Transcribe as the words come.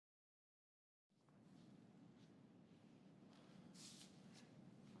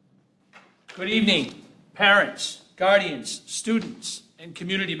Good evening, parents, guardians, students, and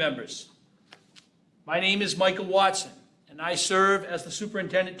community members. My name is Michael Watson, and I serve as the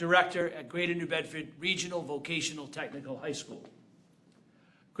Superintendent Director at Greater New Bedford Regional Vocational Technical High School.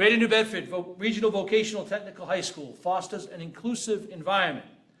 Greater New Bedford Regional Vocational Technical High School fosters an inclusive environment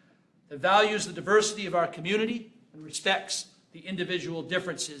that values the diversity of our community and respects the individual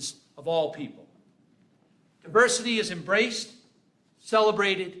differences of all people. Diversity is embraced,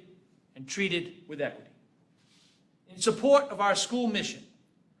 celebrated, and treated with equity. In support of our school mission,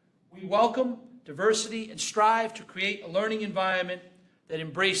 we welcome diversity and strive to create a learning environment that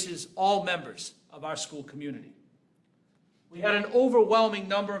embraces all members of our school community. We had an overwhelming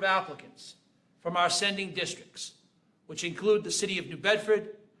number of applicants from our sending districts, which include the city of New Bedford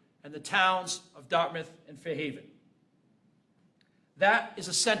and the towns of Dartmouth and Fairhaven. That is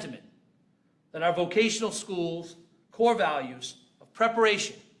a sentiment that our vocational schools' core values of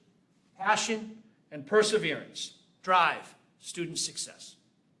preparation, passion, and perseverance drive student success.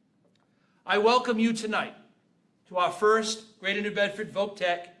 I welcome you tonight to our first Greater New Bedford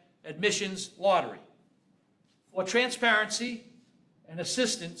VoCTech admissions lottery. For transparency and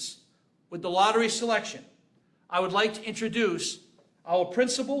assistance with the lottery selection, I would like to introduce our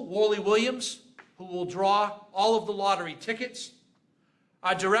principal, Worley Williams, who will draw all of the lottery tickets,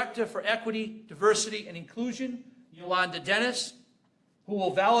 our Director for Equity, Diversity, and Inclusion, Yolanda Dennis, who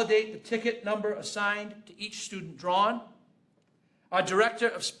will validate the ticket number assigned to each student drawn, our Director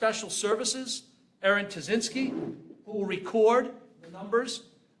of Special Services, Erin Tazinski, who will record the numbers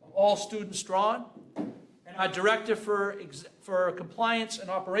of all students drawn, and our Director for Compliance and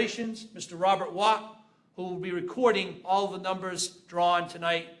Operations, Mr. Robert Watt, who will be recording all of the numbers drawn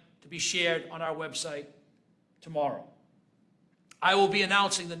tonight to be shared on our website tomorrow. I will be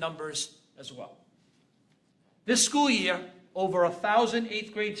announcing the numbers as well. This school year, over 1,000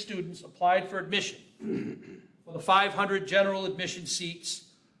 8th grade students applied for admission for the 500 general admission seats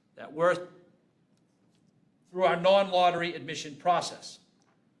that were through our non-lottery admission process.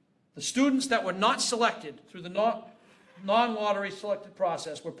 The students that were not selected through the non-lottery selected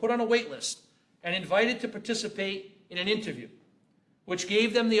process were put on a wait list and invited to participate in an interview, which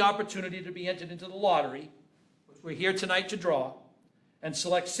gave them the opportunity to be entered into the lottery, which we're here tonight to draw, and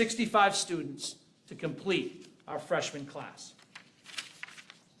select 65 students to complete our freshman class.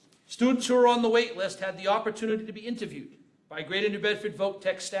 Students who were on the wait list had the opportunity to be interviewed by Greater New Bedford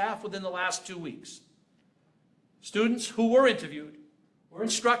VoCTech staff within the last 2 weeks. Students who were interviewed were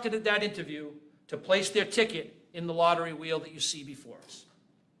instructed at that interview to place their ticket in the lottery wheel that you see before us.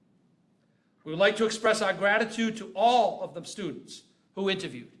 We would like to express our gratitude to all of the students who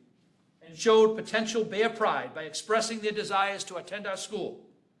interviewed and showed potential Bear Pride by expressing their desires to attend our school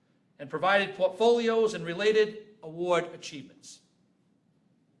and provided portfolios and related award achievements.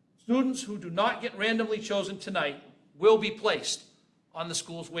 Students who do not get randomly chosen tonight will be placed on the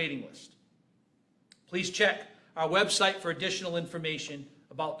school's waiting list. Please check our website for additional information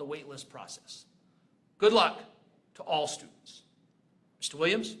about the waitlist process. Good luck to all students. Mr.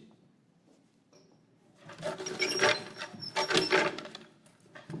 Williams?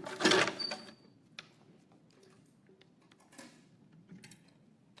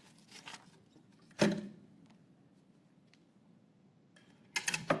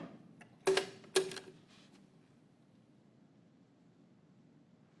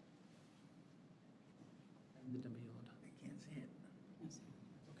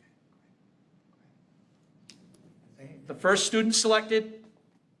 The first student selected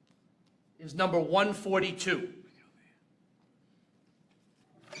is number 142.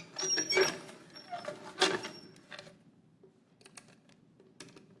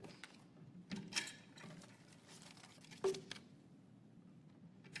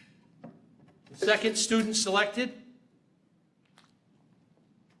 The second student selected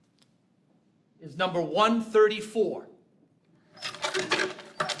is number 134.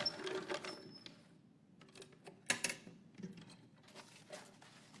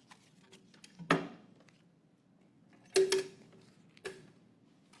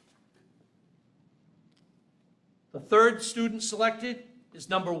 The third student selected is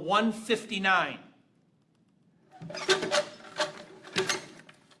number 159.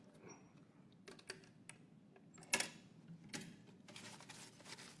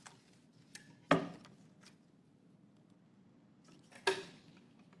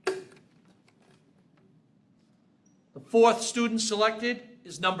 The fourth student selected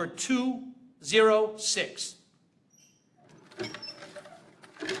is number 206.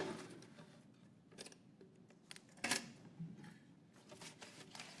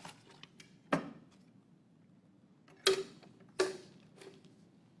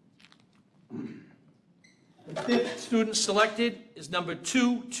 fifth student selected is number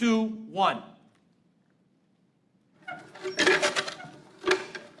 221.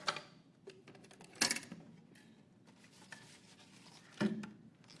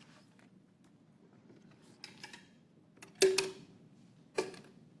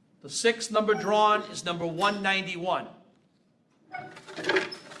 The sixth number drawn is number 191.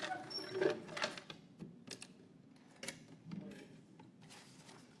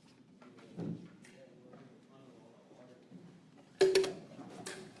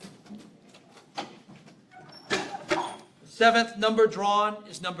 The seventh number drawn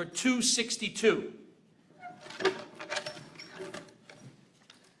is number 262.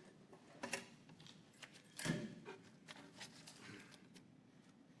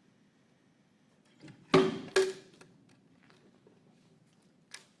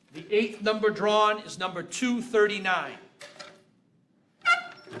 The eighth number drawn is number 239.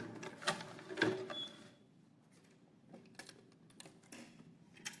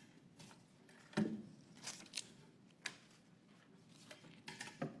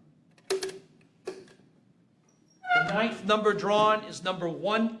 The ninth number drawn is number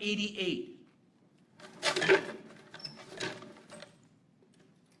 188.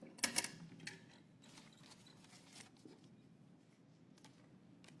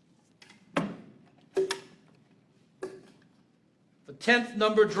 The 10th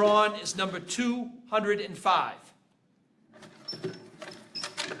number drawn is number 205.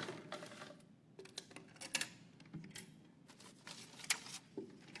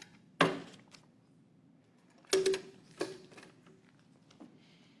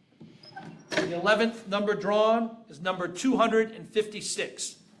 The 11th number drawn is number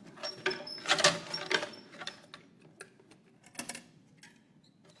 256.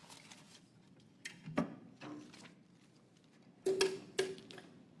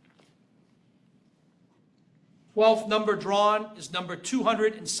 The 12th number drawn is number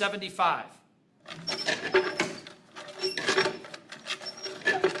 275.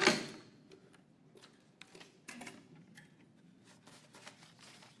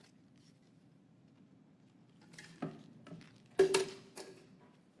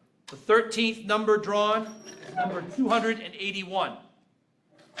 The 13th number drawn is number 281.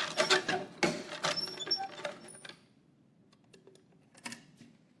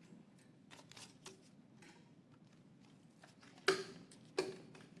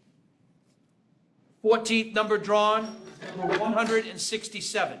 The 14th number drawn is number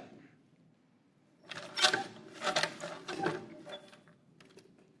 167.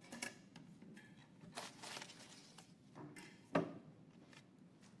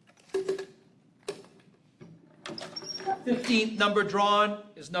 The 15th number drawn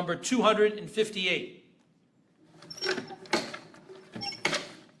is number 258.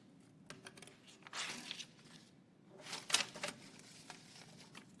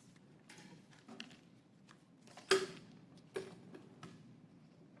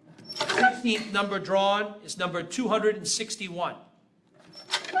 The 16th number drawn is number 261.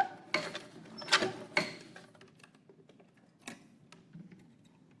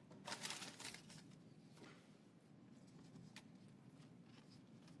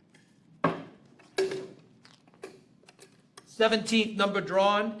 The 17th number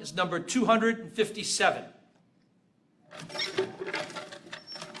drawn is number 257.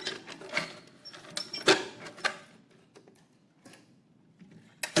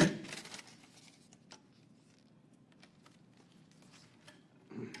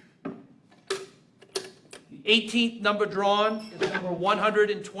 The 18th number drawn is number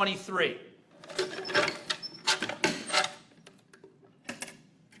 123.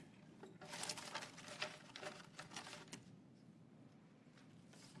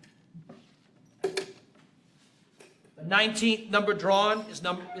 The 19th number drawn is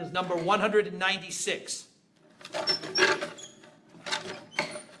number 196.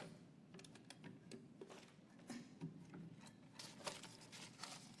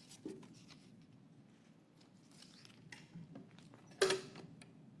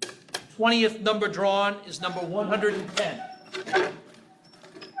 The 20th number drawn is number 110.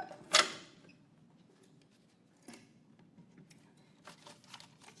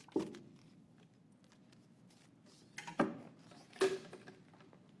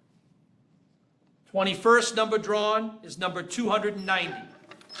 The 21st number drawn is number 290.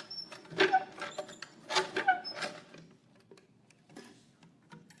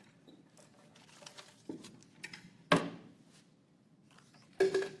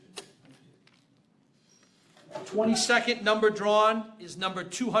 The 22nd number drawn is number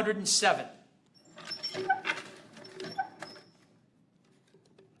 207.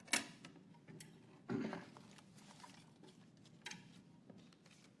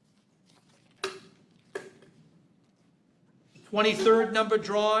 23rd number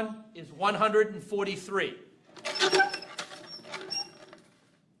drawn is 143.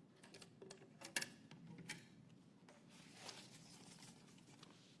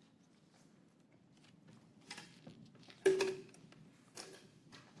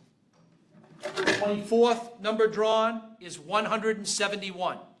 The 24th number drawn is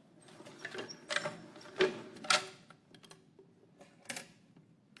 171.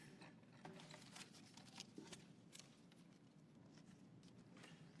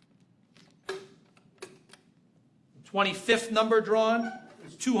 The 25th number drawn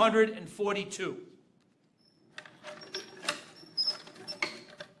is 242.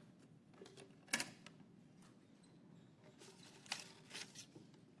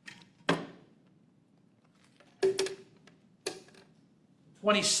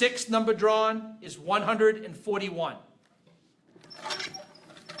 The 26th number drawn is 141.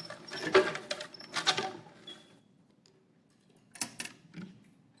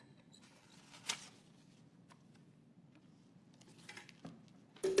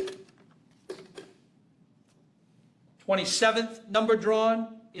 The 27th number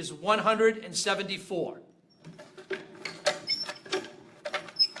drawn is 174.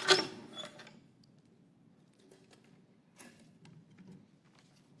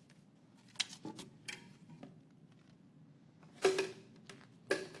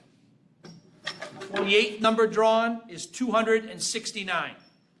 The 28th number drawn is 269.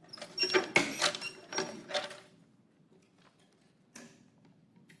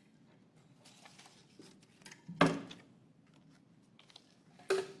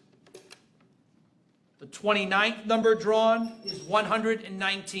 The 29th number drawn is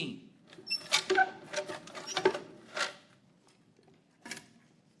 119.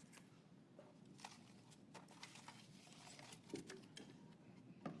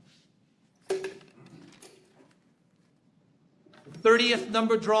 The 30th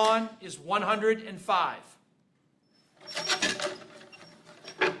number drawn is 105.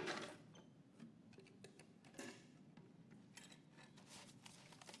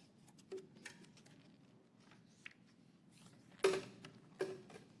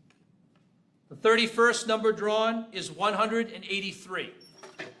 The 31st number drawn is 183.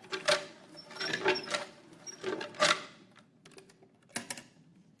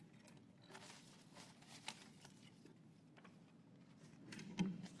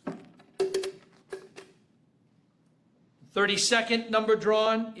 The 32nd number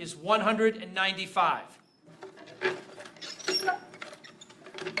drawn is 195.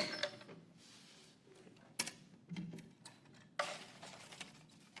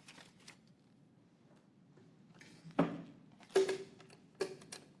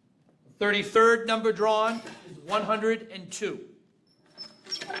 The 33rd number drawn is 102.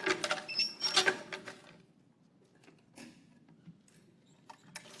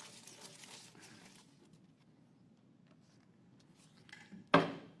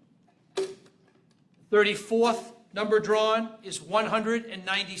 The 34th number drawn is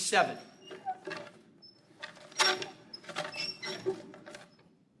 197.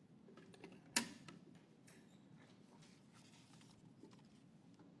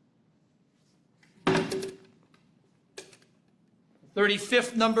 The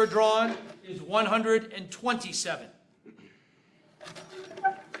 35th number drawn is 127.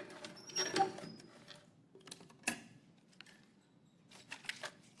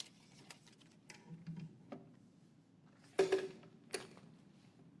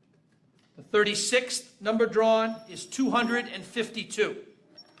 The 36th number drawn is 252.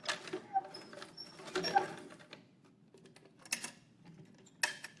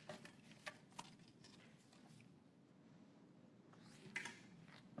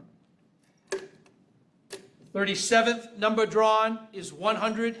 The 37th number drawn is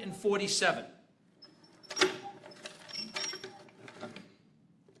 147.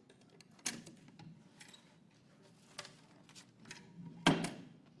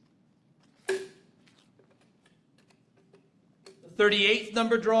 The 38th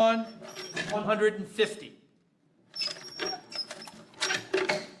number drawn is 150.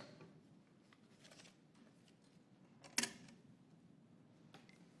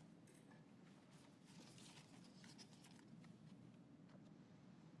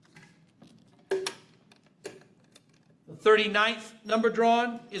 The 39th number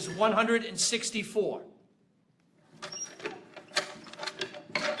drawn is 164.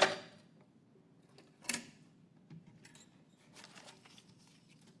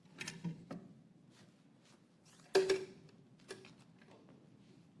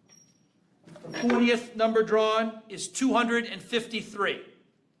 The 40th number drawn is 253.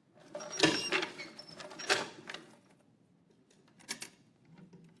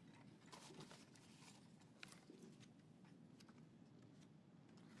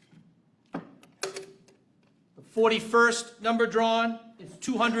 The 41st number drawn is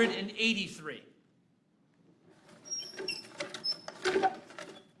 283.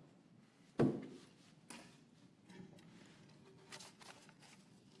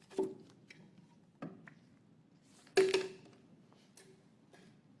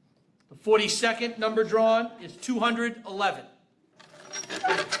 The 42nd number drawn is 211.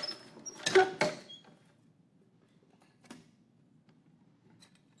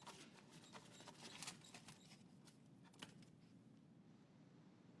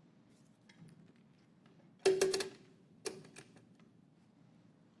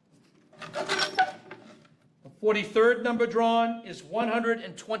 The 43rd number drawn is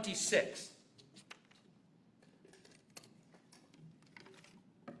 126.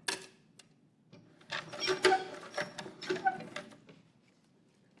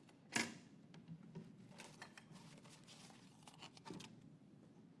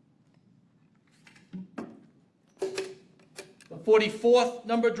 The 44th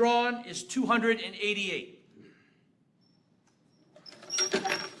number drawn is 288.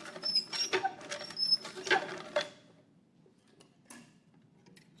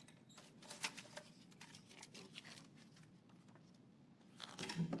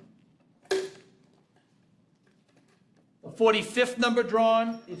 The 45th number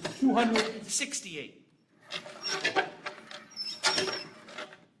drawn is 268.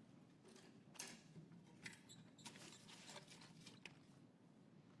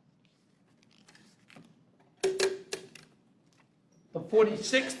 The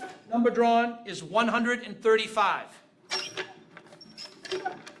 46th number drawn is 135.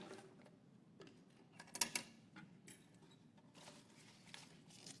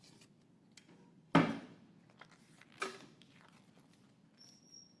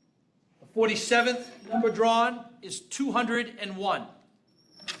 The 47th number drawn is 201.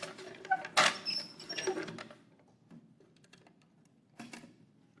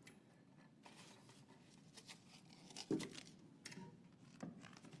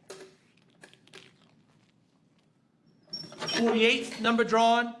 The 48th number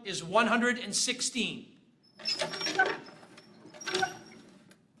drawn is 116.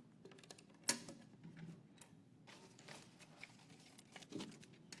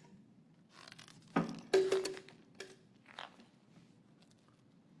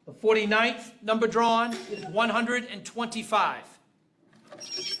 The 49th number drawn is 125.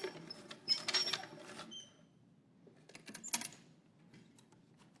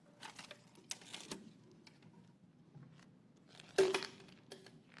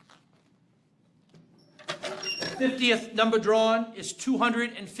 The 50th number drawn is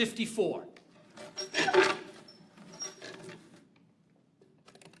 254.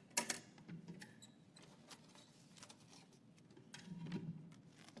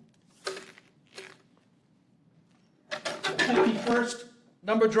 The 51st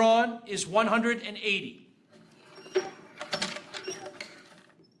number drawn is 180.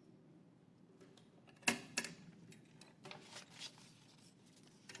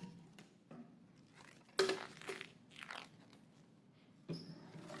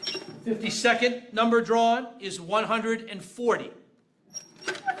 The 52nd number drawn is 140.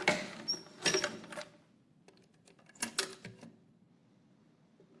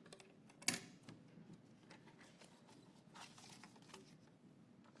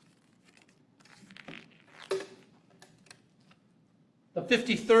 The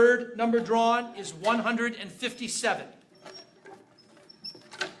 53rd number drawn is 157.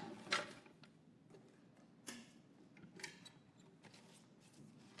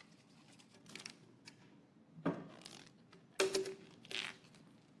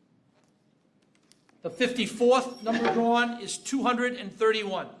 The 54th number drawn is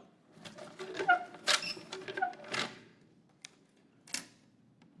 231.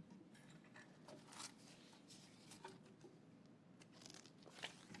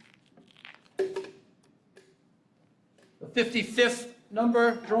 The 55th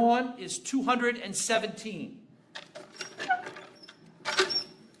number drawn is 217.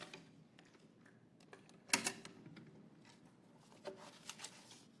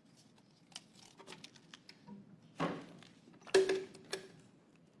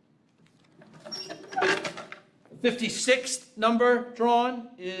 The 56th number drawn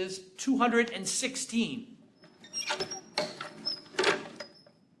is 216.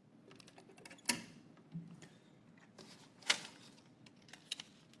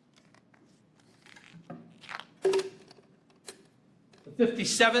 The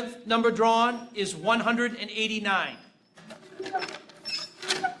 57th number drawn is 189.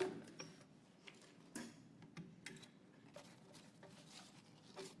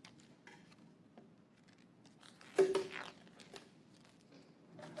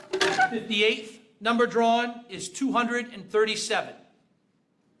 58th number drawn is 237.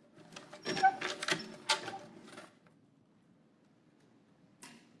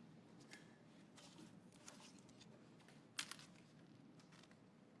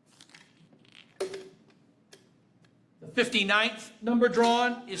 The 59th number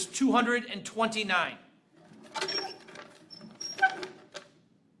drawn is 229.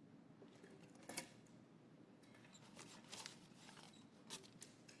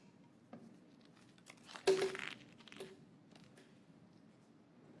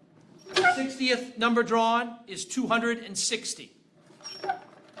 The 60th number drawn is 260.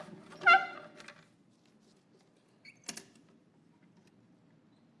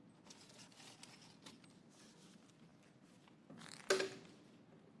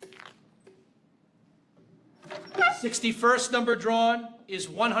 The 61st number drawn is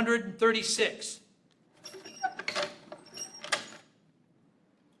 136.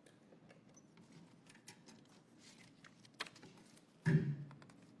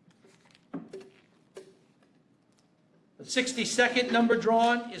 The 62nd number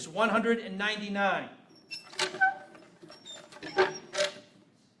drawn is 199.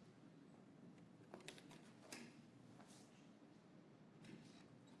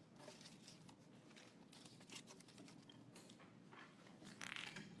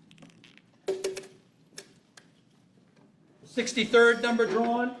 The 63rd number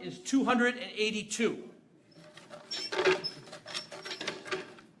drawn is 282.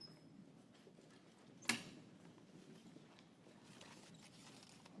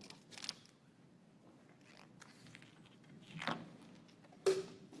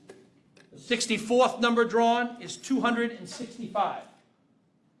 The 64th number drawn is 265.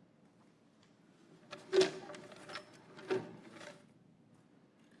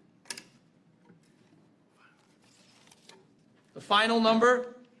 The final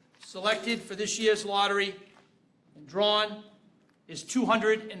number selected for this year's lottery and drawn is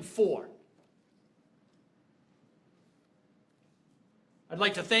 204. I'd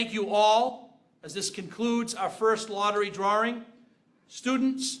like to thank you all as this concludes our first lottery drawing.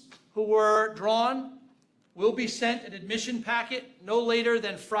 Students who were drawn will be sent an admission packet no later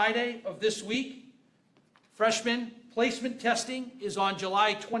than Friday of this week. Freshman placement testing is on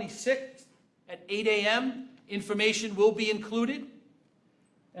July 26th at 8 a.m. Information will be included.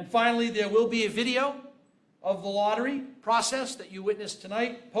 And finally, there will be a video of the lottery process that you witnessed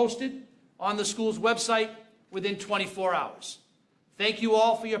tonight posted on the school's website within 24 hours. Thank you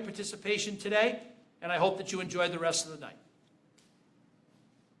all for your participation today, and I hope that you enjoy the rest of the night.